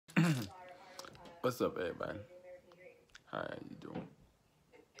What's up, everybody? How you doing?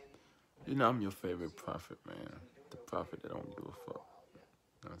 You know I'm your favorite prophet, man. The prophet that don't give a fuck.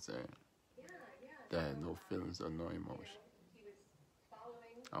 You know what I'm saying? That has no feelings or no emotion.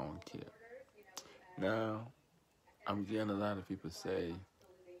 I don't care. Now, I'm getting a lot of people say,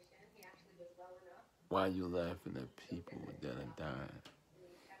 why you laughing at people that are dying?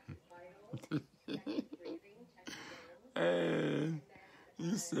 And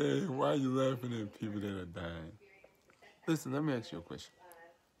you say, why you laughing at people that are dying? Listen, let me ask you a question.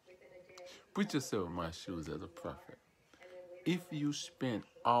 Put yourself in my shoes as a prophet. If you spent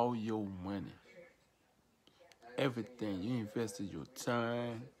all your money, everything, you invested your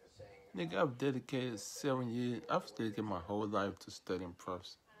time, nigga, I've dedicated 7 years. I've dedicated my whole life to studying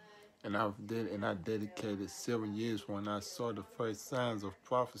prophecy. And I dedicated 7 years when I saw the first signs of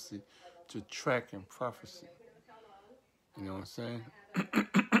prophecy to tracking prophecy. You know what I'm saying?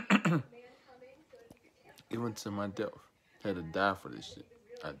 Even to my death. Had to die for this shit.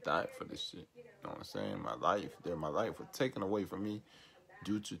 I died for this shit. You know what I'm saying? My life was taken away from me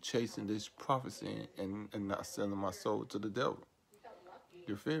due to chasing this prophecy and not selling my soul to the devil.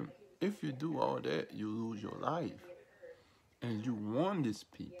 You feel me? If you do all that, you lose your life. And you warn these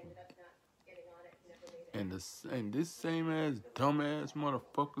people. And this same ass, dumbass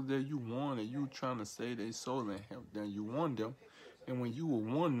motherfuckers that you warn and you trying to say they soul and help them, you warn them. And when you would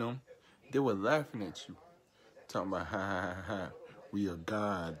warn them, they were laughing at you. Talking about, ha, ha, ha, ha, we are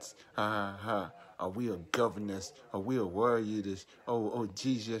gods. Ha, ha, ha, are we a governors? Are we a warriors? Oh,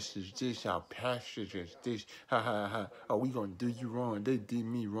 Jesus is this, our pastor is this. Ha, ha, ha, are we going to do you wrong? They did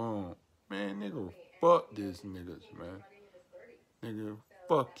me wrong. Man, nigga, fuck this niggas, man. Nigga,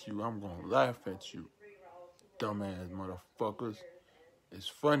 fuck you. I'm going to laugh at you. Dumbass motherfuckers. It's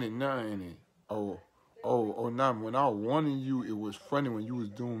funny now, ain't it? Oh, now when I was warning you, it was funny when you was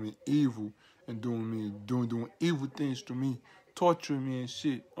doing me evil and doing evil things to me, torturing me and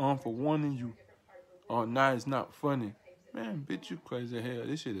shit. For warning you. Oh, now it's not funny. Man, bitch, you crazy as hell.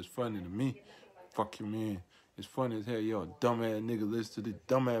 This shit is funny to me. Fuck you, man. It's funny as hell. Yo, dumbass nigga listen to this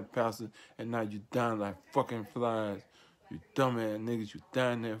dumbass pastor, and now you dying like fucking flies. You dumbass niggas, you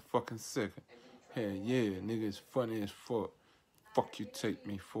dying that fucking second. Hell yeah, nigga, it's funny as fuck. Fuck you take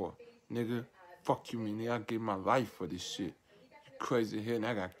me for. Nigga, fuck you, man. Nigga, I gave my life for this shit. You crazy as hell, and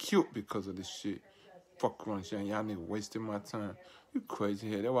I got killed because of this shit. Fuck around, saying y'all nigga wasting my time. You crazy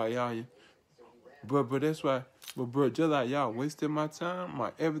as hell. That's why y'all... But that's why, bro, just like y'all wasted my time,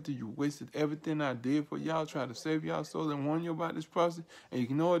 you wasted everything I did for y'all, trying to save y'all soul and warn you about this process, and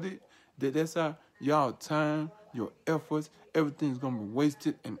ignored it. That's how y'all time, your efforts, everything's gonna be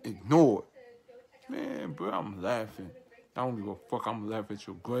wasted and ignored. Man, bro, I'm laughing. I don't give a fuck. I'm laughing at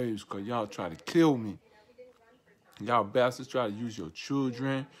your graves because y'all try to kill me. Y'all bastards try to use your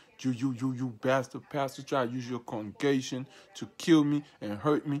children. You bastard pastors try to use your congregation to kill me and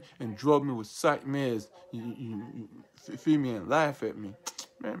hurt me and drug me with sight meds. You feel me and laugh at me.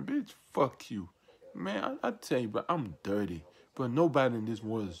 Man, bitch, fuck you. Man, I tell you, bro, I'm dirty. But nobody in this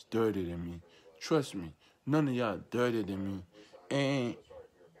world is dirtier than me. Trust me. None of y'all dirtier than me.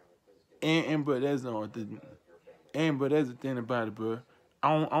 But that's the thing about it, bro.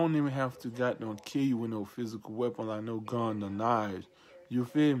 I don't even have to goddamn kill you with no physical weapon like no gun, no knives. You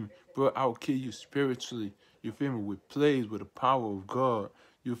feel me? Bro, I'll kill you spiritually. You feel me? With plays, with the power of God.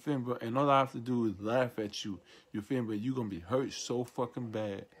 You feel me, bro? And all I have to do is laugh at you. You feel me? But you gonna be hurt so fucking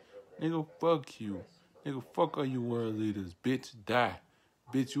bad. Nigga, fuck you. Nigga, fuck all you world leaders. Bitch, die.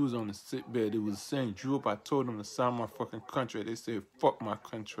 Bitch, you was on the sick bed. It was the same drew up. I told them to sign my fucking contract. They said, fuck my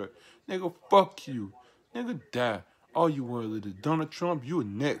contract. Nigga, fuck you. Nigga, die. All you world leaders. Donald Trump, you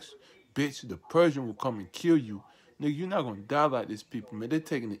next. Bitch, the Persian will come and kill you. Nigga, you're not gonna die like these people, man. They're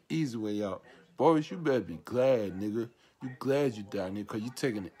taking the easy way out. Boris, you better be glad, nigga. You glad you died, nigga, because you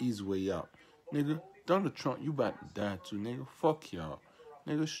taking the easy way out. Nigga, Donald Trump, you about to die too, nigga. Fuck y'all.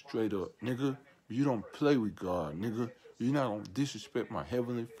 Nigga, straight up. Nigga, you don't play with God, nigga. You're not going to disrespect my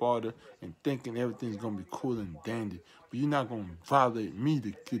Heavenly Father and thinking everything's going to be cool and dandy. But you're not going to violate me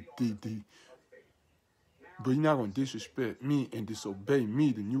to get DD. But you're not going to disrespect me and disobey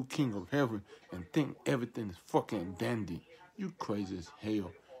me, the new King of Heaven, and think everything is fucking dandy. You crazy as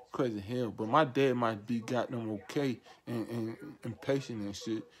hell. Crazy as hell. But my dad might be goddamn okay and patient and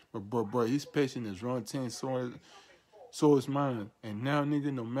shit. But his patience is wrong 10, so is mine. And now,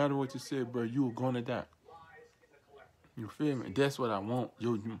 nigga, no matter what you said, bro, you were going to die. You feel me? That's what I want.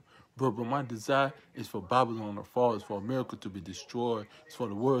 But my desire is for Babylon to fall. It's for America to be destroyed. It's for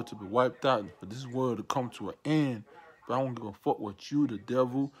the world to be wiped out. For this world to come to an end. But I don't give a fuck what you, the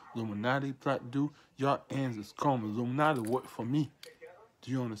devil, Illuminati plot to do. Y'all ends is coming. Illuminati work for me.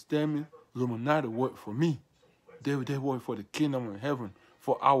 Do you understand me? Illuminati work for me. They work for the kingdom of heaven,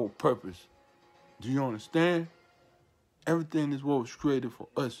 for our purpose. Do you understand? Everything in this world was created for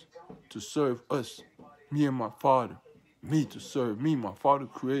us, to serve us, me and my Father. Me to serve me. My Father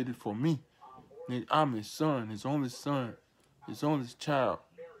created for me. Nigga, I'm his son, his only child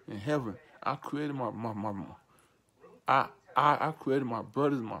in heaven. I created I created my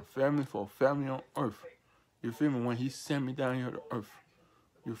brothers, my family, for a family on earth. You feel me? When he sent me down here to earth.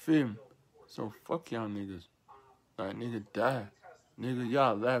 You feel me? So fuck y'all niggas. Like, nigga, die. Nigga,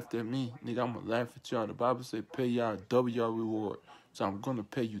 y'all laughed at me. Nigga, I'ma laugh at y'all. The Bible say pay y'all double your reward. So I'm gonna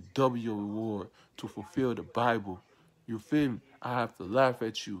pay you double your reward to fulfill the Bible. You feel me? I have to laugh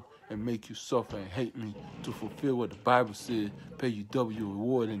at you and make you suffer and hate me to fulfill what the Bible said. Pay you double your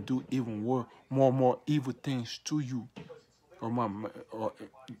reward and do even more evil things to you.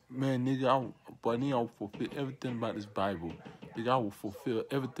 Man, nigga, I will fulfill everything about this Bible. Nigga, I will fulfill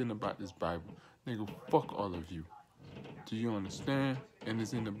everything about this Bible. Nigga, fuck all of you. Do you understand? And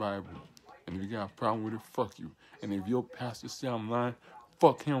it's in the Bible. And if you got a problem with it, fuck you. And if your pastor say I'm lying,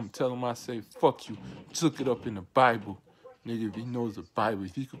 fuck him. Tell him I say fuck you. Took it up in the Bible. Nigga, if he knows the Bible,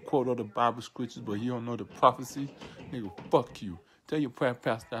 if he could quote all the Bible scriptures, but he don't know the prophecy, nigga, fuck you. Tell your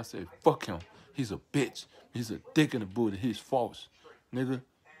pastor I say fuck him. He's a bitch. He's a dick in the booty. He's false. Nigga,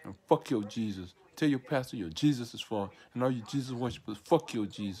 and fuck your Jesus. Tell your pastor your Jesus is false. And all you Jesus worshipers, fuck your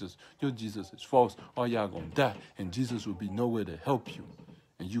Jesus. Your Jesus is false. All y'all gonna die. And Jesus will be nowhere to help you.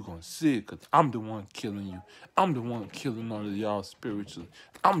 And you gonna see it, because I'm the one killing you. I'm the one killing all of y'all spiritually.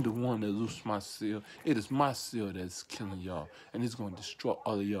 I'm the one that loosed my seal. It is my seal that's killing y'all. And it's gonna destroy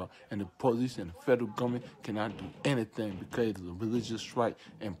all of y'all. And the police and the federal government cannot do anything because the religious right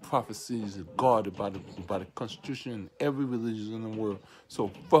and prophecies is guarded by the Constitution and every religion in the world.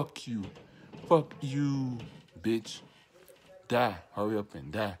 So fuck you. Fuck you, bitch. Die. Hurry up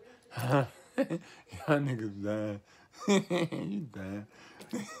and die. Y'all niggas dying. You dying.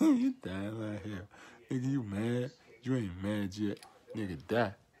 You dying right here. Nigga, you mad? You ain't mad yet. Nigga,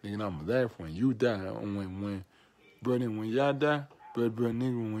 die. Nigga, I'ma laugh when you die. When y'all die,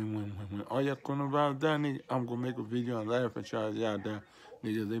 nigga, when all y'all coronavirus die, nigga, I'm gonna make a video and laugh at y'all as y'all die.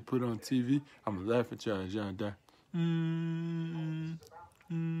 Nigga, they put it on TV, I'ma laugh at y'all as y'all die.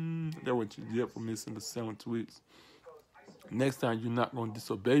 That's what you get for missing the 7 tweets. Next time you're not gonna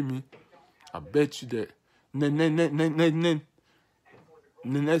disobey me. I bet you that. The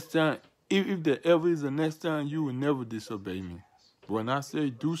next time, if there ever is a next time, you will never disobey me. But when I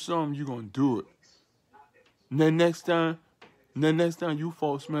say do something, you're going to do it. The next time, you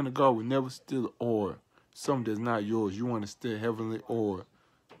false man of God will never steal ore. Something that's not yours. You want to steal heavenly ore.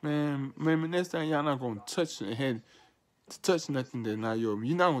 Man, next time y'all not going to touch nothing that's not yours.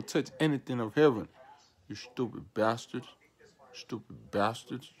 You're not going to touch anything of heaven. You stupid bastards. Stupid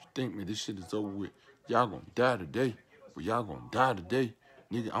bastards. You think, man, this shit is over with. Y'all going to die today. But y'all going to die today.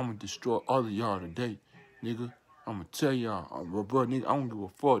 Nigga, I'm going to destroy all of y'all today. Nigga, I'm going to tell y'all. Bro, nigga, I don't give a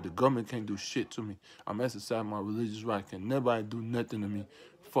fuck. The government can't do shit to me. I'm exercising my religious right. Can nobody do nothing to me.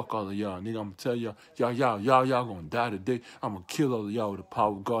 Fuck all of y'all. Nigga, I'm going to tell y'all going to die today. I'm going to kill all of y'all with the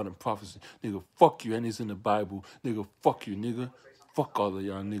power of God and prophecy. Nigga, fuck you. And it's in the Bible. Nigga, fuck you, nigga. Fuck all of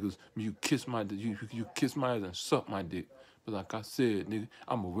y'all niggas. You kiss my dick. You kiss my ass and suck my dick. But like I said, nigga,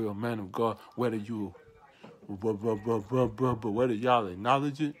 I'm a real man of God. Whether you... But whether y'all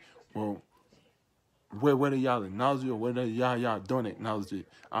acknowledge it, well, whether y'all acknowledge it or whether y'all don't acknowledge it,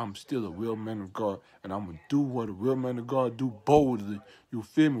 I'm still a real man of God, and I'm gonna do what a real man of God do boldly. You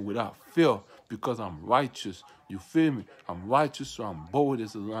feel me? Without fear, because I'm righteous. You feel me? I'm righteous, so I'm bold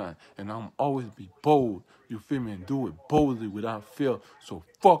as a lion, and I'm always be bold. You feel me? And do it boldly without fear. So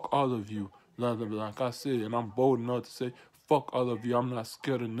fuck all of you, like I said, and I'm bold enough to say. Fuck all of you. I'm not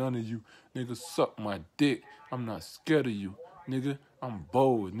scared of none of you. Nigga, suck my dick. I'm not scared of you. Nigga, I'm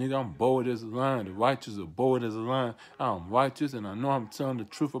bold. Nigga, I'm bold as a lion. The righteous are bold as a lion. I'm righteous, and I know I'm telling the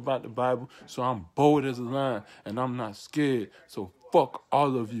truth about the Bible, so I'm bold as a lion, and I'm not scared. So fuck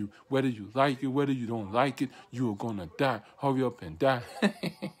all of you. Whether you like it, whether you don't like it, you are gonna die. Hurry up and die.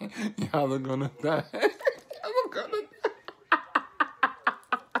 Y'all are gonna die. Y'all are gonna die.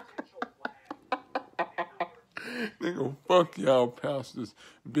 Nigga, fuck y'all pastors.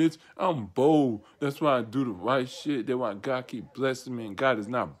 Bitch, I'm bold. That's why I do the right shit. That's why God keep blessing me, and God is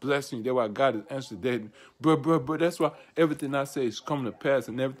not blessing me. That's why God is answering that. But that's why everything I say is coming to pass,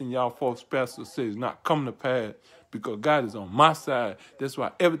 and everything y'all false pastors say is not coming to pass, because God is on my side. That's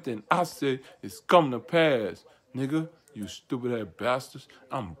why everything I say is coming to pass. Nigga, You stupid ass bastards.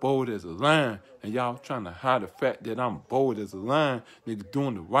 I'm bold as a lion. And y'all trying to hide the fact that I'm bold as a lion. Nigga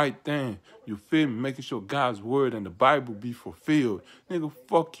doing the right thing. You feel me? Making sure God's word and the Bible be fulfilled. Nigga,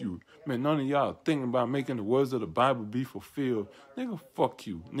 fuck you. Man, none of y'all thinking about making the words of the Bible be fulfilled. Nigga, fuck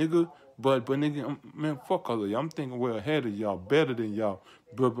you. Nigga. But nigga, man, fuck all of y'all. I'm thinking way ahead of y'all, better than y'all.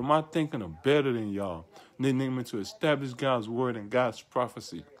 But my thinking are better than y'all. Nigga, meant to establish God's word and God's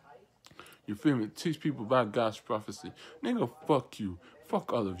prophecy. You feel me? Teach people about God's prophecy. Nigga, fuck you.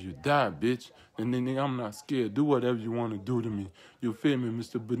 Fuck all of you. Die, bitch. And then, nigga, I'm not scared. Do whatever you want to do to me. You feel me?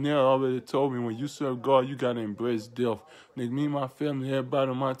 Mr. Bernal already told me when you serve God, you got to embrace death. Nigga, me and my family, everybody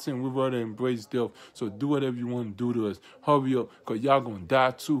on my team, we've already embraced death. So do whatever you want to do to us. Hurry up, because y'all going to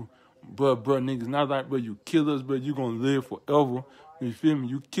die too. But, bro, niggas, not like, bro, you kill us, but you going to live forever. You feel me?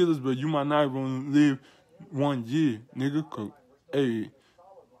 You kill us, but you might not even live 1 year, nigga. Cause, hey,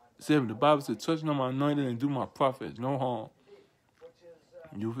 the Bible said, touch on my anointing and do my prophets no harm.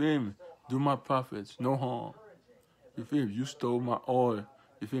 You feel me? Do my prophets no harm. You feel me? You stole my oil.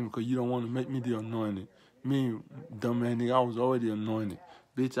 You feel me? Because you don't want to make me the anointed. Me, dumb man, nigga, I was already anointed.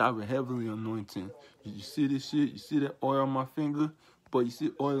 Bitch, I was heavily anointed. You see this shit? You see that oil on my finger? But you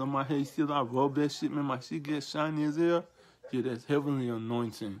see oil on my head? You see I rub that shit, man? My shit gets shiny as hell? Yeah, that's heavenly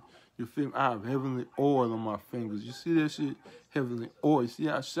anointing. You feel me? I have heavenly oil on my fingers. You see that shit? Heavenly oil. You see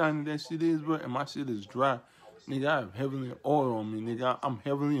how shiny that shit is, bro? And my shit is dry. Nigga, I have heavenly oil on me, nigga. I'm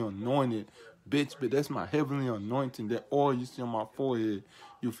heavenly anointed, bitch. But that's my heavenly anointing. That oil you see on my forehead.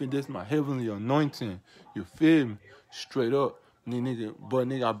 You feel that's my heavenly anointing. You feel me? Straight up. Nigga, but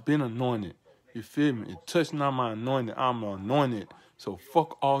nigga, I've been anointed. You feel me? It touched not my anointing. I'm anointed. So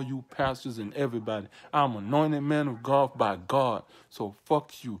fuck all you pastors and everybody. I'm an anointed man of God by God. So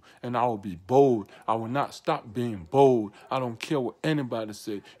fuck you. And I will be bold. I will not stop being bold. I don't care what anybody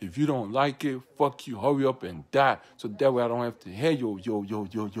say. If you don't like it, fuck you. Hurry up and die. So that way I don't have to hear yo,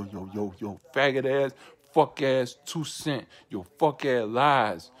 faggot ass, fuck ass 2 cent. Yo, fuck ass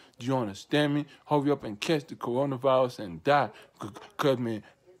lies. Do you understand me? Hurry up and catch the coronavirus and die.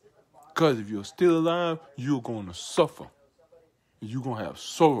 Because if you're still alive, you're going to suffer. You're going to have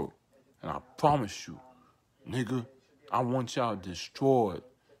sorrow. And I promise you, nigga, I want y'all destroyed.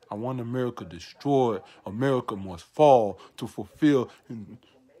 I want America destroyed. America must fall to fulfill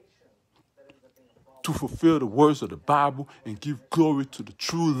the words of the Bible and give glory to the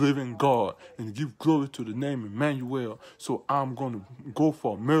true living God and give glory to the name Emmanuel. So I'm going to go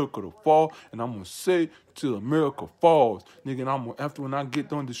for America to fall, and I'm going to say till America falls. Nigga, and after when I get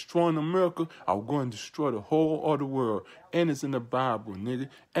done destroying America, I'll go and destroy the whole other world. And it's in the Bible, nigga.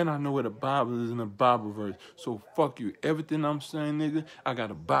 And I know where the Bible is in the Bible verse. So fuck you. Everything I'm saying, nigga, I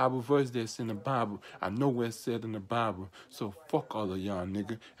got a Bible verse that's in the Bible. I know where it's said in the Bible. So fuck all of y'all,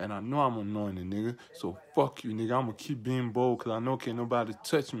 nigga. And I know I'm anointed, nigga. So fuck you, nigga. I'm going to keep being bold because I know can't nobody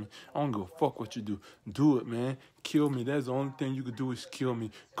touch me. I don't give a fuck what you do. Do it, man. Kill me. That's the only thing you can do is kill me.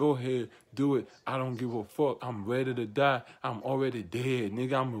 Go ahead. Do it. I don't give a fuck. I'm ready to die. I'm already dead.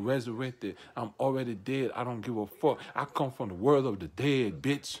 Nigga, I'm resurrected. I'm already dead. I don't give a fuck. I come from the world of the dead,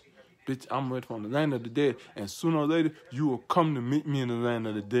 bitch. Bitch, I'm ready from the land of the dead. And sooner or later, you will come to meet me in the land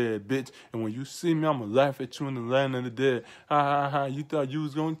of the dead, bitch. And when you see me, I'm going to laugh at you in the land of the dead. Ha, ha, ha. You thought you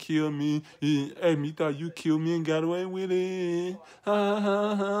was going to kill me. Hey, you thought you killed me and got away with it. Ha,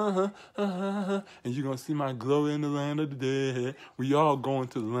 ha, ha, ha, ha, ha. And you're going to see my glory in the land of the dead. We all going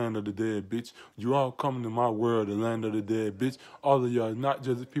to the land of the dead, bitch. You all coming to my world, the land of the dead, bitch. All of y'all, not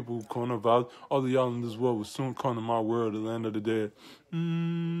just the people who coronavirus. All of y'all in this world will soon come to my world, the land of the dead.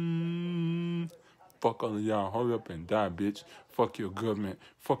 Fuck all of y'all. Hurry up and die, bitch. Fuck your government.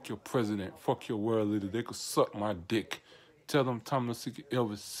 Fuck your president. Fuck your world leader. They could suck my dick. Tell them Thomas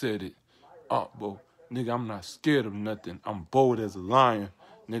Elvis said it. Bro. Nigga, I'm not scared of nothing. I'm bold as a lion.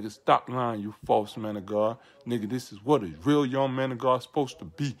 Nigga, stop lying, you false man of God. Nigga, this is what a real young man of God is supposed to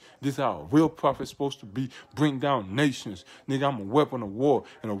be. This is how a real prophet is supposed to be. Bring down nations. Nigga, I'm a weapon of war.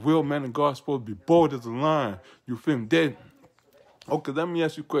 And a real man of God is supposed to be bold as a lion. You feel me? Dead. Okay, let me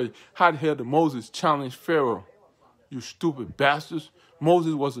ask you a question. How the hell did Moses challenge Pharaoh? You stupid bastards.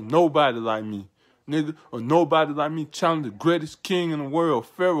 Moses was a nobody like me. Nigga, a nobody like me challenged the greatest king in the world,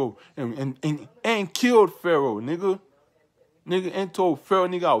 Pharaoh, and killed Pharaoh, nigga. Nigga, and told Pharaoh,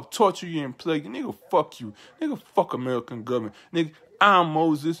 nigga, I'll torture you and plague you. Nigga, fuck you. Nigga, fuck American government. Nigga, I'm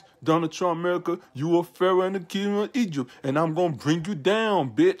Moses, Donald Trump, America. You are Pharaoh and the king of Egypt, and I'm going to bring you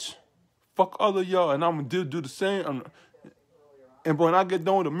down, bitch. Fuck all of y'all, and I'm going to do the same. And when I get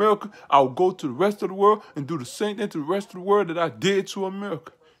done with America, I'll go to the rest of the world and do the same thing to the rest of the world that I did to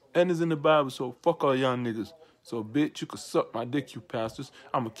America. And it's in the Bible, so fuck all y'all niggas. So, bitch, you can suck my dick, you pastors.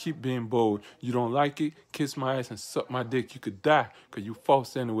 I'ma keep being bold. You don't like it? Kiss my ass and suck my dick. You could die, because you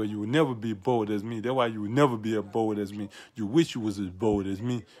false anyway. You will never be bold as me. That's why you will never be as bold as me. You wish you was as bold as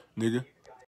me, nigga.